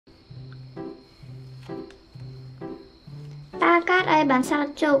ba cát ai bán sao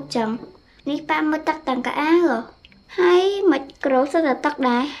chụp chẳng ní ba mới tắc tặng cả á rồi hay mạch cổ sao là tắc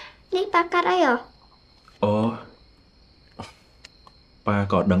đá ní ba cát ấy rồi ồ ba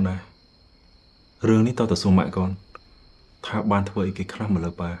có đằng này rương ní tao tự xuống mạng con thà ban thôi cái khăn mà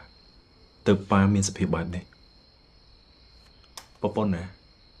lỡ ba từ ba miền sập hiệp bạn này bố nè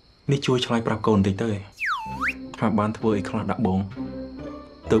ní chui cho lại prap con tí tới thà ban thôi khăn đặt bông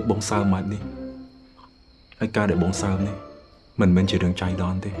từ bông sao mà đi ai ca để bông sao đi mình chỉ đường chạy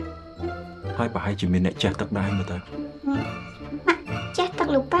đón thế hai bà hai chỉ mình lại chặt tắc đai mà ta mẹ chặt tắc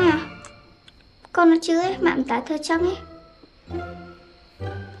lục ba con nó chưa ấy mẹ tả thơ trong ấy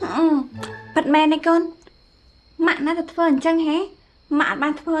bật mẹ này con mẹ nó thật phơi chăng hé mẹ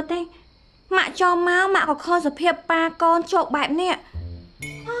ban phơi thế mẹ cho máu mẹ có kho sập hiệp ba con trộn bẹp nè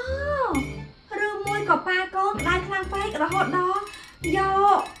rư môi có ba con đai khang bay cái hột đó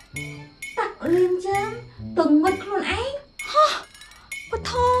do tặng liền chấm từng ngất luôn ấy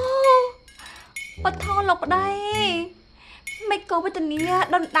bật thô lục ở đây mấy cô với tình yêu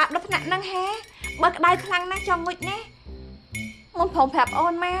đòn đạp đập nặng năng hé bật đai khang năng cho ngụy nè muốn phòng phẹp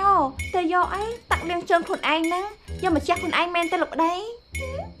ôn mèo tê do ấy tặng liền chân khuôn anh năng do mà chắc khuôn anh men tê lục ở đây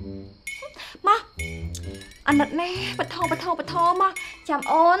mà anh đợt nè bật thô mà chạm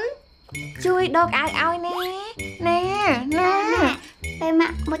ôn chui đôi ai ai nè đây mẹ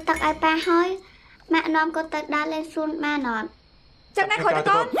một tắc ai ba thôi mẹ non con tắc đá lên xuân ma nọn chắc nãy khỏi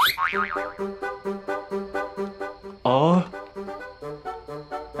con ồ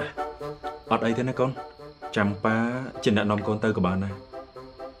ở đây thế này con chăm ba trên đã nom con tơ của bạn này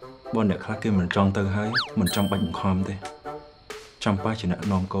bọn đẹp khác kia mình trong tơ hay mình trong bạch một hòm thế chăm ba trên đã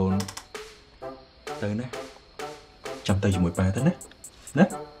nom con tơ này chăm tơ cho một ba thế nè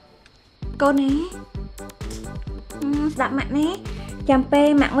con nè đặt mặt nè chăm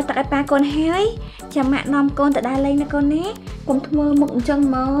pe mạng với tặng ba con hay chăm mạng nom con tại đây lên nè con nè cùng thua một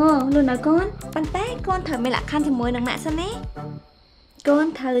chân mờ luôn nè con bàn tay con thở mày lại khăn thì mùi nặng nặng sao nè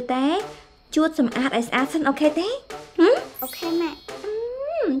con thở té chuột sầm ạt sân ok thế ok mẹ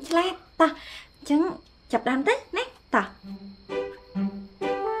slap ta chẳng chập đam thế nè ta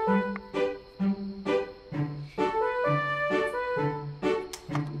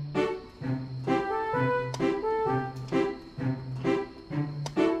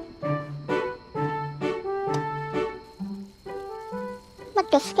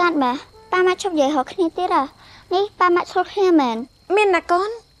cái scan mà ba mẹ chụp giấy họ khné tít à ní ba mẹ chụp khné mền miền là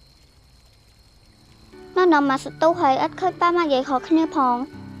con nó nằm mà sự tu hơi ít khơi ba mẹ giấy họ khné phong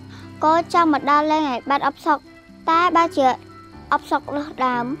có trong một đa lên này bạn ấp sọc ta ba chuyện ấp sọc được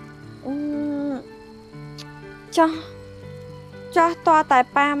đám cho to tại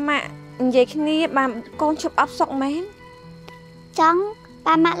ba mẹ vậy khi bà con chụp ấp sọc mến trắng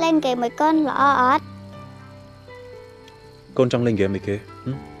ba mẹ lên kể mấy con lọ ớt con trong lên game này kia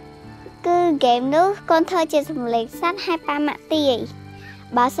cứ game nước con thơ chỉ dùng lịch sát hai ba mẹ tì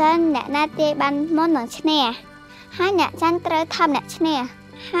bà sân nè na tê ban món nón nè hai nè chăn trơ thăm nè nè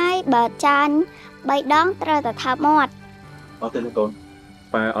hai bờ chăn bay đón trơ tờ thăm mọt ở tên là con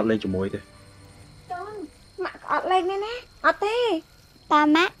ba ở lên cho muối thế con mẹ ở lên nè ở tê ba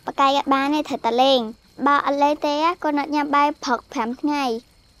mẹ bà cài ba này thật tờ lên bà ở lên tê con nợ nhà bay phật phèm ngày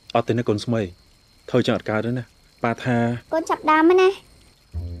ở tên là con số mấy thôi chẳng cả đó nè ba tha con chập đam ấy nè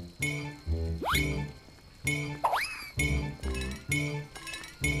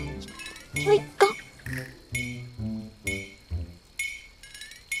ơi con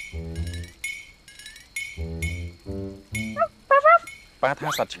ba tha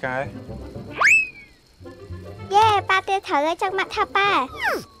sạch cái yeah ba tê thở ở trong mặt tha ba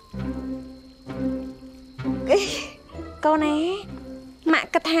câu này mẹ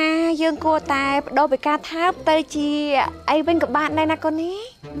cà tha dương cô tài đâu bị ca tháp tây chi ai bên các bạn đây nè con ní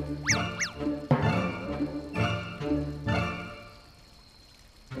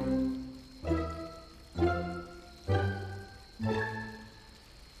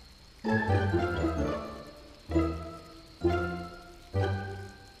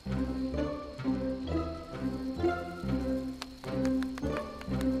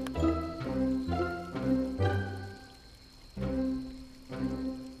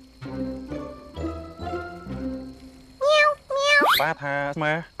ba tha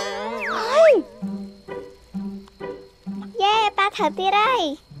mà yeah ba thở tia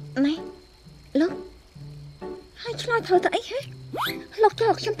đây này lúc hai chú nói thở thấy hết lúc cho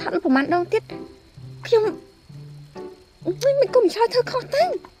học trong thận của bạn đâu tiết không mình cùng chơi thơ khó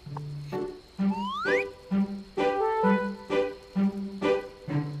tên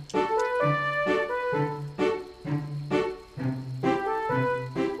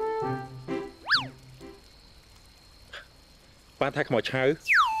ប៉ាថាខ្មោចឆៅ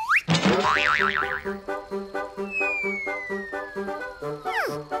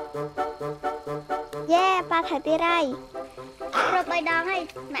យេប៉ាត្រូវទៀតហើយរត់3ដងហើយ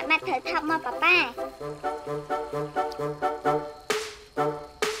ម៉ាក់ត្រូវថាប់មកប៉ា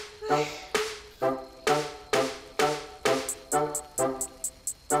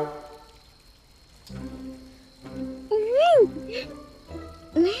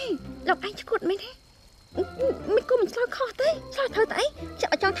នេះលោកឯងឈួតមែនទេមិនគុំឆ្លោតខុសទេឆ្លោតធ្វើទៅអីចា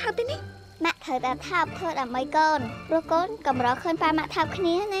ក់ចង់ថាប់ទេនេះម៉ាក់ត្រូវតែថាប់ធ្វើដើម្បីកូនព្រោះកូនកម្រឃើញប៉ាម៉ាក់ថាប់គ្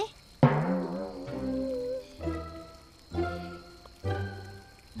នាណា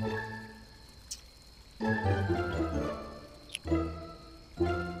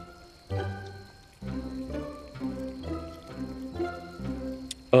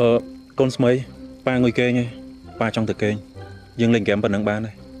កូនស្មីប៉ាងុយគេងឯងប៉ាចង់ទៅគេងយើងលេងហ្គេមប៉ុណ្ណឹងបាន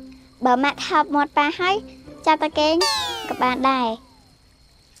ទេបើម៉ាក់ថាប់មាត់ប៉ាហើយចាប់ទៅគេងក៏បានដែរ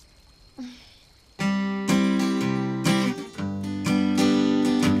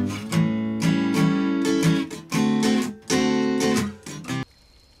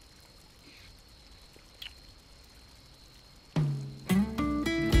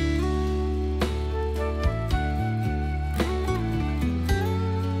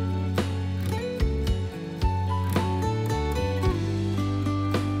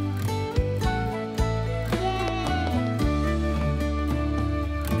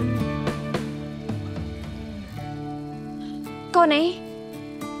កូននេះ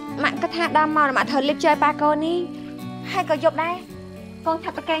ម៉ាក់ក៏ថាដើមមកម៉ាក់ត្រូវលៀបជួយប៉ាកូននេះហើយក៏យប់ដែរកូនឆា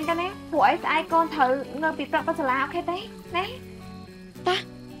ប់ទៅកេងទៅណាព្រោះអីស្អែកកូនត្រូវងើបពីព្រឹកទៅសាលាអូខេទេណាតា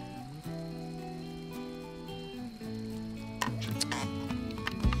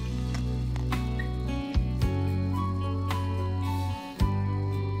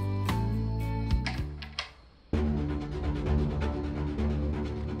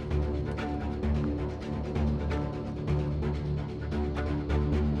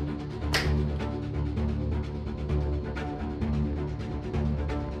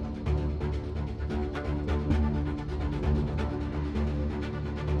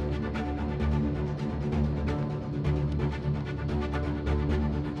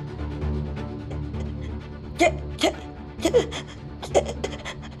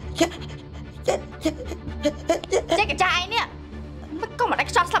ចេះកចាយនេះមិនក៏មិនដែល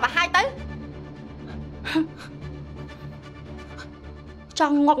ខ្ចប់ស្លាប់ឲ្យហើយទៅច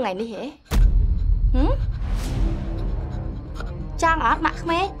ង់ងប់ថ្ងៃនេះហ៎ចង់អត់ម៉ាក់ក្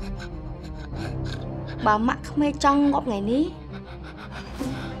មេកបើម៉ាក់ក្មេកចង់ងប់ថ្ងៃនេះ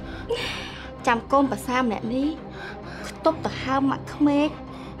ចាំកូនប្រសាម្នាក់នេះខ្ទប់ទៅហើមម៉ាក់ក្មេក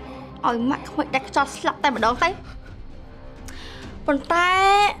ឲ្យម៉ាក់ក្មេកដែលខ្ចប់ស្លាប់តែម្ដងទៅប៉ុន្តែ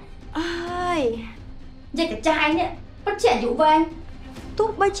អើយនិយាយកចាយនេះពិតជាអាយុវែងទោះ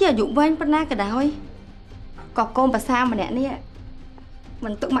បីជាអាយុវែងប៉ុណ្ណាក៏ដោយក៏កូនប្រសាម្នាក់នេះមិ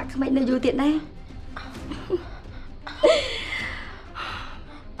នទុកម៉ាក់ក្មេកនៅយូរទៀតដែរ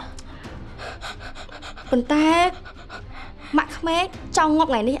ប៉ុន្តែម៉ាក់ក្មេកចង់ងប់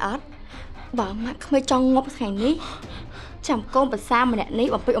ថ្ងៃនេះអត់បើម៉ាក់ក្មេកចង់ងប់ថ្ងៃនេះចាំកូនប្រសាម្នាក់នេះ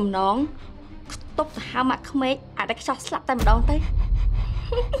បំពេញអំណងខ្ទប់ទៅហៅម៉ាក់ក្មេកអាចតែខ្ចោះស្លាប់តែម្ដងទៅ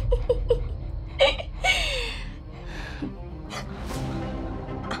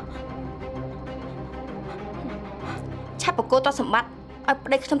ឆាប់បកគោតសម្បត្តិឲ្យ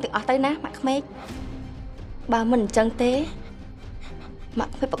ប្តីខ្ញុំទាំងអស់ទៅណាម៉ាក់ក្មេកបើមិនអញ្ចឹងទេម៉ា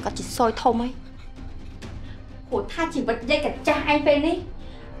ក់ក្មេកប្រកាសជាសយធំហើយព្រោះថាជីវិតយាយកចាស់ឯងពេលនេះ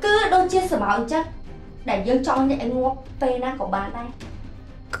គឺដូចជាសម្បោអញ្ចឹងដែលយើងចង់ញែកងាប់ពេលណាក៏បានដែរ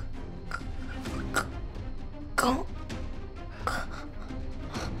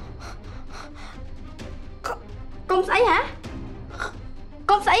កុំស្អីហ៎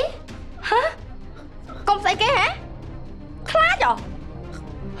កុំស្អីហ៎កុំស្អីគេហ៎ខ្លាចអ្ហ៎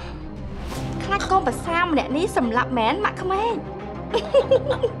ខ្លាចកូនប្រសាម្នាក់នេះសម្លាប់មែនម៉ាក់ក្មេក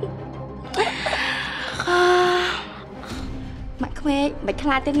ម៉ាក់ក្មេកមិនខ្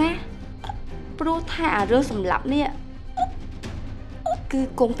លាចទេណាព្រោះថាអារឿងសម្លាប់នេះគឺ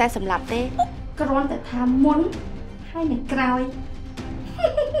គង់តែសម្លាប់ទេគ្រាន់តែថាមុនហើយនឹងក្រោយ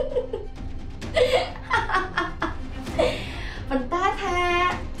ប៉ុន្តែថា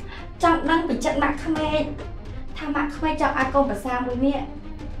ចង់ដឹងពីចិត្តម៉ាក់ក្មេកថាម៉ាក់ក្មេកចង់ឲ្យកូនប្រសាមួយនេះ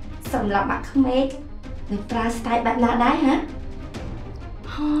សម្រាប់ម៉ាក់ក្មេកនឹងប្រើស្ទាយបែបណាដែរហ៎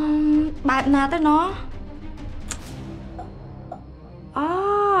បែបណាទៅណោះអូ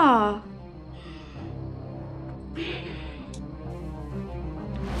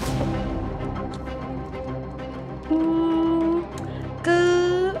គឺ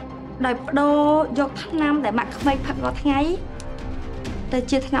ដោយបដូរយកថ្នាំដែលម៉ាក់ក្មេកផឹករាល់ថ្ងៃ ទៅ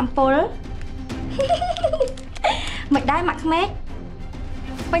ជាថ្នាំពុលមិនដែរម៉ាក់ក្មេក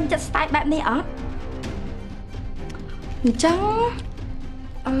ពេញចិត្តស្ទាយបែបនេះអត់អញ្ចឹង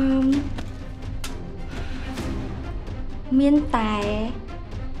មានតែ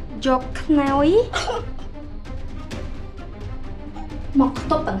យកខ្នើយមកខ្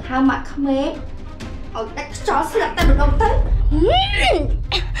ទប់ដង្ហើមម៉ាក់ក្មេកឲ្យដាច់ខ្យល់ស្លាប់តែម្ដងទៅ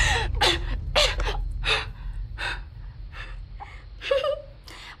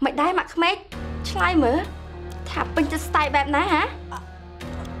មិនដែរម៉ាក់ក្មេកឆ្លើយមើលថាពេញចិត្តស្ទាយបែបណាហ៎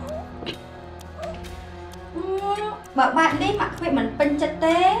បើបែបនេះម៉ាក់ក្មេកមិនពេញចិត្ត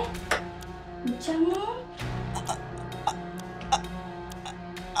ទេអញ្ចឹង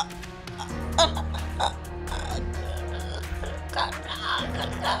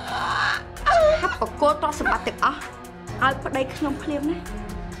ហាប់បកគោលទ្រព្យសម្បត្តិទាំងអស់ឲ្យប្តីខ្ញុំភ្លាមណា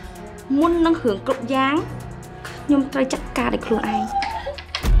មុននឹងរឿងគ្រប់យ៉ាងខ្ញុំត្រូវចាត់ការដោយខ្លួនឯង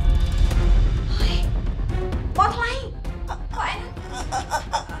បងថ្លៃបង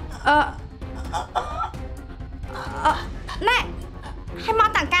ណែឲ្យមក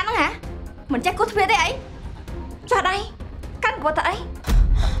តាំងការហ្នឹងហ៎មិនចេះគូទ្វារទេអីចោះដៃកាន់កបទៅអី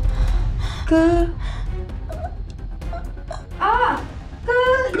គឺ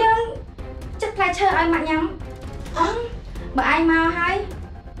យើងចិត្តផ្លែឈើឲ្យម៉ាក់ញ៉ាំបើឯងមកហើយ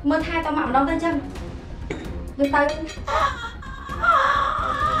មើលថែតម៉ាក់ម្ដងទៅអញ្ចឹងទៅម៉ែ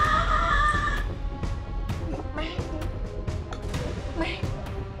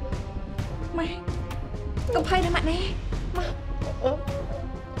កំភៃណាម៉ាក់ណែម៉ា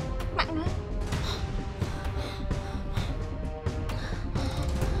ក់ណា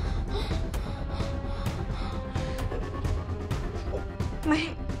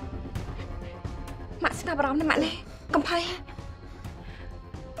ម៉ាក់ស្ដាប់អារម្មណ៍ណាម៉ាក់ណែកំភៃ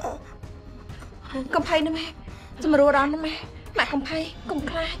ណាម៉ែសម្រួលអារម្មណ៍ណាម៉ាក់កំភៃកុំ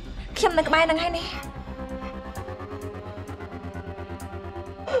ខ្លាចខ្ញុំនៅក្បែរនឹងហើយនេះ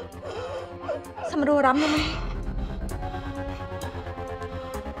សម្រួលអារម្មណ៍ណាម៉ែ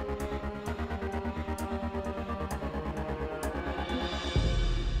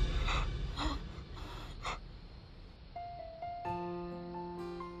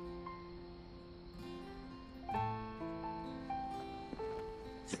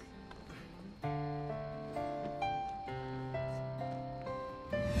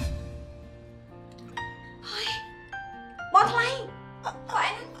បងថ្លៃប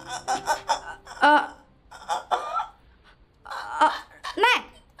ងណែ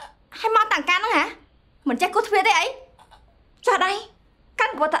ឲ្យមកតាំងការហ្នឹងហ៎មិនចេះគូទ្វារទេអីចោះដៃកា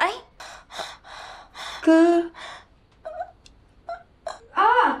ន់កបទៅអីគឺ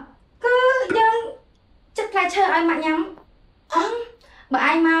យើងចិត្តផ្លែឈើឲ្យម៉ាក់ញ៉ាំបើ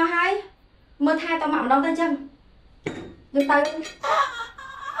ឯងមកហើយមើលថែតម៉ាក់ម្ដងទៅអញ្ចឹងទៅ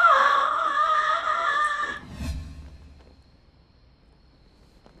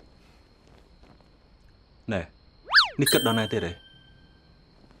ណែនេះគិតដល់ណាទេទេ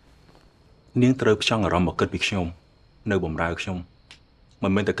នាងត្រូវផ្ចង់អារម្មណ៍មកគិតពីខ្ញុំនៅបំរើខ្ញុំមិ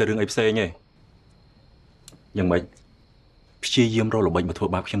នមែនតែគិតរឿងអីផ្សេងទេយ៉ាងម៉េចព្យាយាមរកល្បិចមកធ្វើ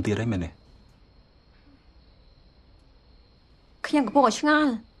បាបខ្ញុំទៀតហើយមែនទេខ្ញុំកំពុងតែឆ្ង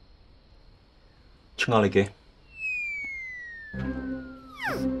ល់អីគេ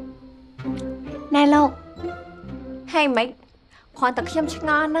ណែលោកហើយម៉េចគ្រាន់តែខ្ញុំឆ្ង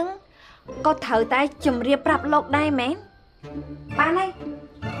ល់ហ្នឹងក៏ត្រូវតែជម្រាបប្រាប់លោកដែរមែនបានហើយ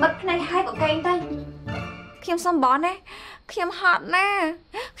បិទភ្នែកហើយក៏កេងទៅខ្ញុំសុំបងណាខ្ញុំហត់ណា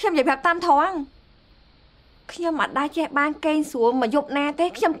ខ្ញុំនិយាយប្រាប់តាមត្រង់ខ្ញុំអត់ដែរចេះបានកេងស្រួលមកយប់ណាទេ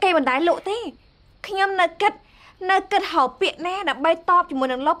ខ្ញុំកេងបណ្ដាយលោកទេខ្ញុំនៅគិតហៅពាក្យណាដើម្បីតបជាមួយ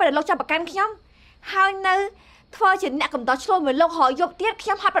នឹងលោកពេលលោកចាប់ប្រកាន់ខ្ញុំហើយនៅធ្វើជាអ្នកកំដរឆ្លោះមួយលោករយប់ទៀតខ្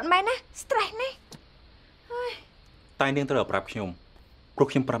ញុំហត់ប្រាត់មែនណា stress ណាតែនាងត្រូវប្រាប់ខ្ញុំព្រោះ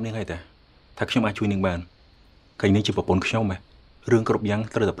ខ្ញុំប្រាប់នាងហើយតាថាខ្ញុំអាចជួយនាងបានកែងនេះជាប្រពន្ធខ្ញុំហ៎រឿងគ្រប់យ៉ាង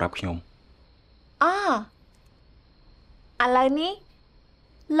ត្រូវតែប្រាប់ខ្ញុំឥឡូវនេះ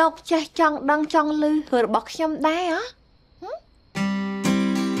លោកចេះចង់ដឹងចង់ឮរឿងរបស់ខ្ញុំដែរហ៎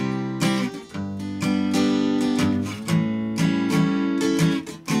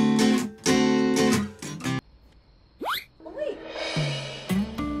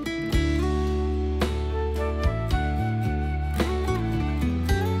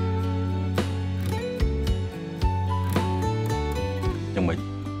យ៉ាងម៉េច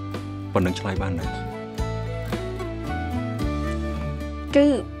ប៉ុណ្្នឹងឆ្លើយបានដែរគឺ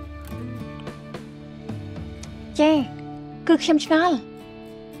ចេគឺខ្ញុំឆ្ងល់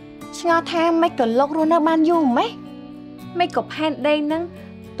ថាម៉េចក៏លោករស់នៅបានយូរម៉េចមិនក៏ផែនដីហ្នឹង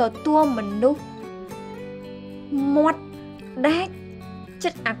ទទួលមនុស្សមាត់ដាច់ ចិ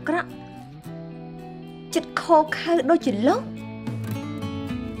ត្តអាក្រក់ចិត្តខោខៅដូចជាលោក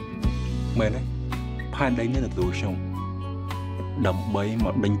មែនទេផែនដីនេះទទួលខ្ញុំដើម្បីម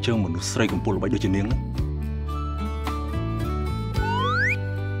កដេញជើងមនុស្សស្រីកំពូលល្បិចដូចជានាងហ្នឹង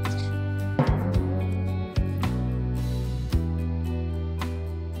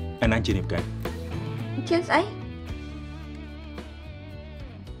អាណាជានាងកែជាស្អី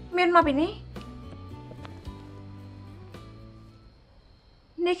មានមកពីនេះ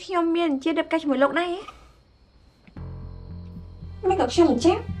នេះខ្ញុំមានជារៀបការជាមួយលោកដែរមិនក៏ខ្ញុំអញ្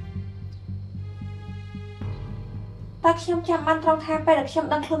ចឹងតើខ្ញុំចាំបានត្រង់ថាពេលដែលខ្ញុំ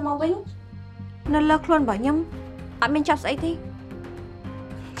ដឹងខ្លួនមកវិញនៅលើខ្លួនរបស់ខ្ញុំអត់មានចាប់ស្អីទេ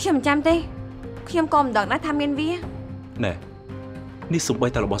ខ្ញុំមិនចាំទេខ្ញុំក៏មិនដឹងដែរថាមានវាណែនេះសំបី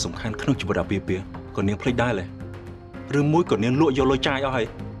តែរបស់សំខាន់ក្នុងជីវិតអាពាហ៍ពិពាហ៍ក៏នាងភ្លេចដែរឬមួយក៏នាងលក់យកលុយចាយអស់ហើយ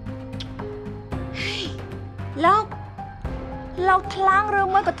លោកថ្លង់ឬ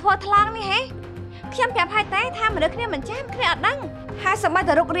មួយក៏ធ្វើថ្លង់នេះហេខ្ញុំប្រាប់ហើយតែថាមនុស្សគ្នាមិនចាំគ្នាអត់ដឹងហើយសម្បត្តិ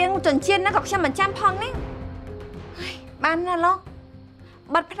តែរូបរាងចិញ្ចៀនហ្នឹងក៏ខ្ញុំមិនចាំផងនេះបានណាលោក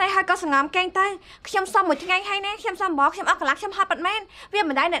បាត់ភ្នែកហើយក៏សង្ងំកេងទៅខ្ញុំសុំមួយថ្ងៃហើយណាខ្ញុំសុំបងខ្ញុំអត់កន្លះខ្ញុំហត់បាត់មែនវា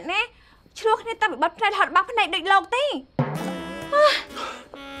មិនដែរអ្នកណាឆ្លោះគ្នាតែបាត់ភ្នែកហត់បាត់ភ្នែកដូចលោកទេ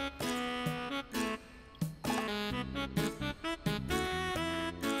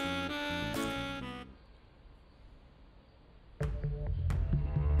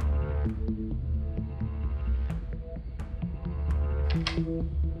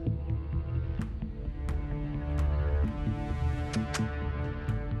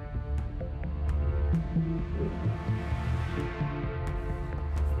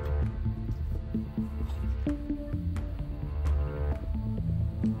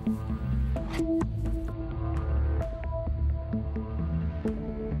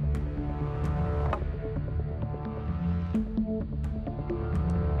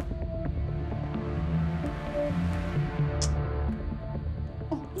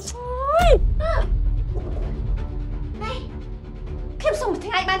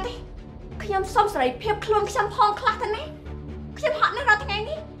ខ្ញុំសុំសេរីភាពខ្លួនខ្ញុំផងខ្លះទៅណាខ្ញុំហត់ណាស់រាល់ថ្ងៃ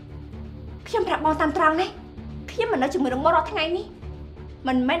នេះខ្ញុំប្រាប់បងតាមត្រង់ណាខ្ញុំមិននៅជាមួយនឹងបងរាល់ថ្ងៃនេះ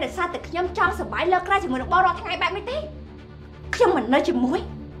មិនមែនដោយសារតែខ្ញុំចង់សុបាយលើក្រៅជាមួយនឹងបងរាល់ថ្ងៃបែបនេះទេខ្ញុំមិននៅជាមួយ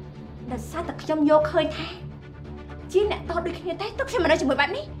ដោយសារតែខ្ញុំយកឃើញថាជាអ្នកតដូចគ្នាតែទោះខ្ញុំមិននៅជាមួយបែប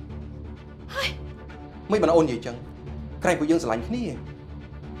នេះហើយមិនបានអូននិយាយចឹងក្រែងពួកយើងស្រឡាញ់គ្នា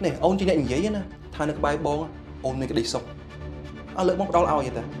នេះអូនជាអ្នកនិយាយណាថានៅក្បែរបងអូនមានក្តីសុខអើលើកបងផ្ដល់ឲ្យ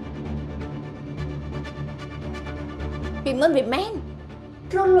ទេពីមុនវាមែន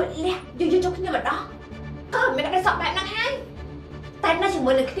គ្រូលួចលះយូរចូលគ្នាម្ដងក៏មិនមានក្តីសុខបែបហ្នឹងហើយតែនៅជា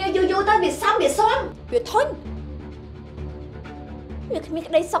មួយនឹងគ្នាយូរទៅវាសំវាស៊ំវាធន់វាគ្មាន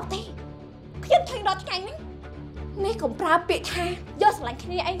ក្តីសុខទេខ្ញុំឃើញដល់ថ្ងៃនេះនេះកុំប្រើពាក្យថាយកស្រឡាញ់គ្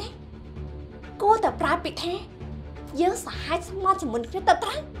នាអីណាគួរតែប្រើពាក្យថាយើងសហការស្មោះជាមួយគ្នាទៅត្រ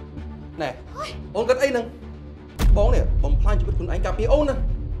ង់ណែអូនគិតអីហ្នឹងបងនេះបំផ្លាញជីវិតខ្លួនឯងការពារអូនណា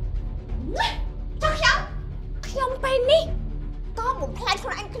ចុះខ្ញុំពេលនេះក៏បំផ្លាញខ្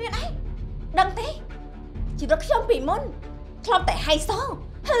លួនឯងគ្នាដែរដឹងទេជីវិតខ្ញុំពីមុនធ្លាប់តែហៃស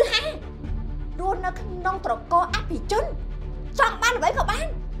ហឺហារស់នៅក្នុងត្រកូលអភិជនចង់បានអ្វីក៏បាន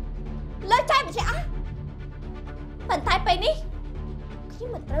លើចែកបញ្ជាក់អស់ប៉ុន្តែពេលនេះខ្ញុំ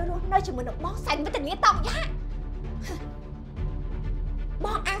មិនត្រូវរស់នៅជាមួយនឹងបងសែនវេទនាតោកយ៉ាប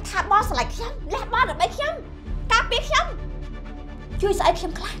ងអាងថាបងស្រឡាញ់ខ្ញុំលះបង់ដើម្បីខ្ញុំការពារខ្ញុំជួយស្អីខ្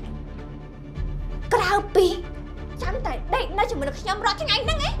ញុំខ្លះក្រៅពីចាំតែដេកនៅជាមួយនឹងខ្ញុំរាល់ថ្ងៃហ្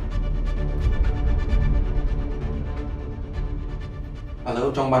នឹងឯងឥឡូវ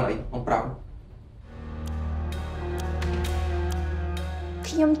ចង់បានអីបងប្រាប់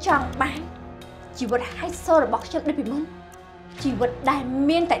ខ្ញុំចង់បានជីវិតហៃសូរបស់ខ្ញុំដូចពីមុនជីវិតដែល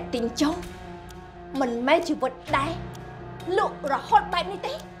មានតែទិញចុងមិនមែនជីវិតដែលលក់រហូតបែបនេះ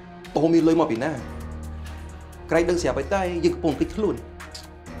ទេតោះមានលុយមកពីណាក្រែងដឹងស្រាប់ហើយតែយើងកំពុងគិតខ្លួន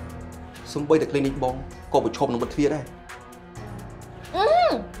សំបីតែ clinic បងក៏ប្រឈមនឹងបិទទ្វារដែរ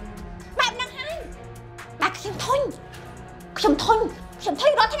បែបហ្នឹងហើយតែខ្ញុំធុញ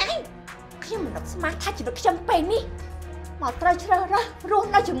រាល់ថ្ងៃខ្ញុំមិននឹកស្មានថាជីវិតខ្ញុំពេលនេះមកត្រូវជ្រើសរើសរស់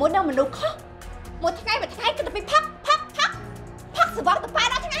នៅជាមួយនឹងមនុស្សខុសមួយថ្ងៃគិតតែពីផឹកសវងទៅប៉ែ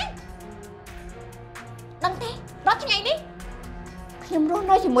ដល់ថ្ងៃដឹងទេដល់ថ្ងៃនេះខ្ញុំរស់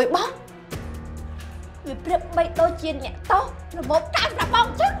នៅជាមួយបងវាប្រៀបបីដូចជាអ្នកតោសរបបតាមប្រាប់បង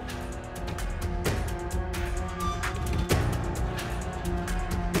ចឹង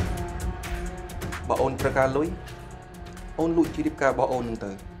បើអូនត្រូវការលុយអូនលួចជីរៀបការរបស់អូននឹង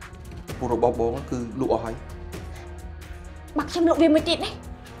ទៅព្រោះរបស់បងគឺលក់អស់ហើយបាក់ខ្ញុំលក់វាមួយទៀតនេះ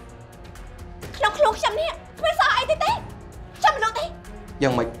ក្នុងខ្លួនខ្ញុំនេះគ្មានសល់អីទេខ្ញុំមិនលក់ទេ យ៉ា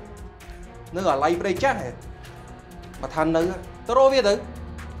ងម៉េចនៅអាឡ័យប្រេចាស់បើថានៅទៅរកវាទៅ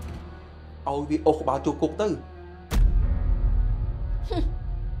ឲ្យវាអូសក្បាលជួគុកទៅ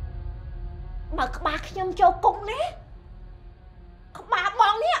បើក្បាលខ្ញុំចូលគុកនេះក្បាលប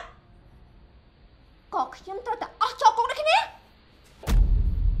ងនេះក៏ខ្ញុំត្រូវតែអស់ចូលគុកដូចគ្នាឯ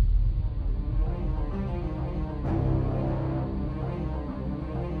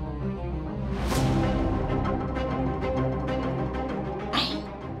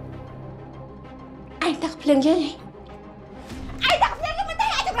ងដាក់ភ្លើងយើងឯងដាក់ភ្លើងយើងមិនទេ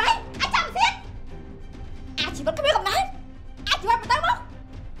ឯងចម្រៃឯងចាំទៀតអាជីវិតគ្មានកំណើតអាជីវិតមិនទៅមក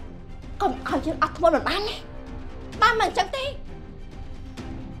កុំឲ្យយើងអត់ធ្មត់មិនបានទេបានមិនអញ្ចឹងទេ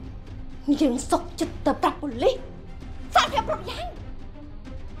យើងសុកចិត្តទៅប្រាប់ប៉ូលីសសារភាពគ្រប់យ៉ាង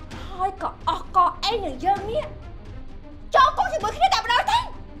ហើយក៏អស់កអេនឹងយើងនេះចូលគុកជាមួយគ្នាតែម្ដងទេ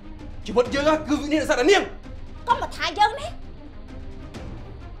ជីវិតយើងគឺវិញ្ញាណសត្វនាងកុំមកថាយើងនេះ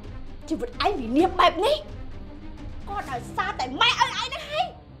ជីវិតឯងវិញ្ញាណបែបនេះក៏ដោយសារតែម៉ែឲ្យឯងហ្នឹងហើយ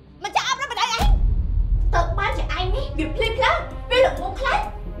មិនចាអប់រំបណ្ដោយឯងទៅបានជាឯងនេះវាភ្លេចផ្លើវាល្ងងខ្លាំង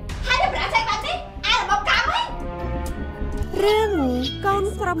ហើយតែប្រាស្រ័យបែបនេះឯងរបបកម្មហើយរឿងកូន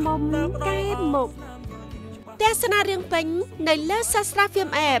ក្រមុំកែមុខទស្សនារឿងពេញនៅលើ Sastra Film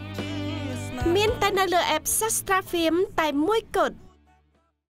App មានតែនៅលើ App Sastra Film តែមួយគត់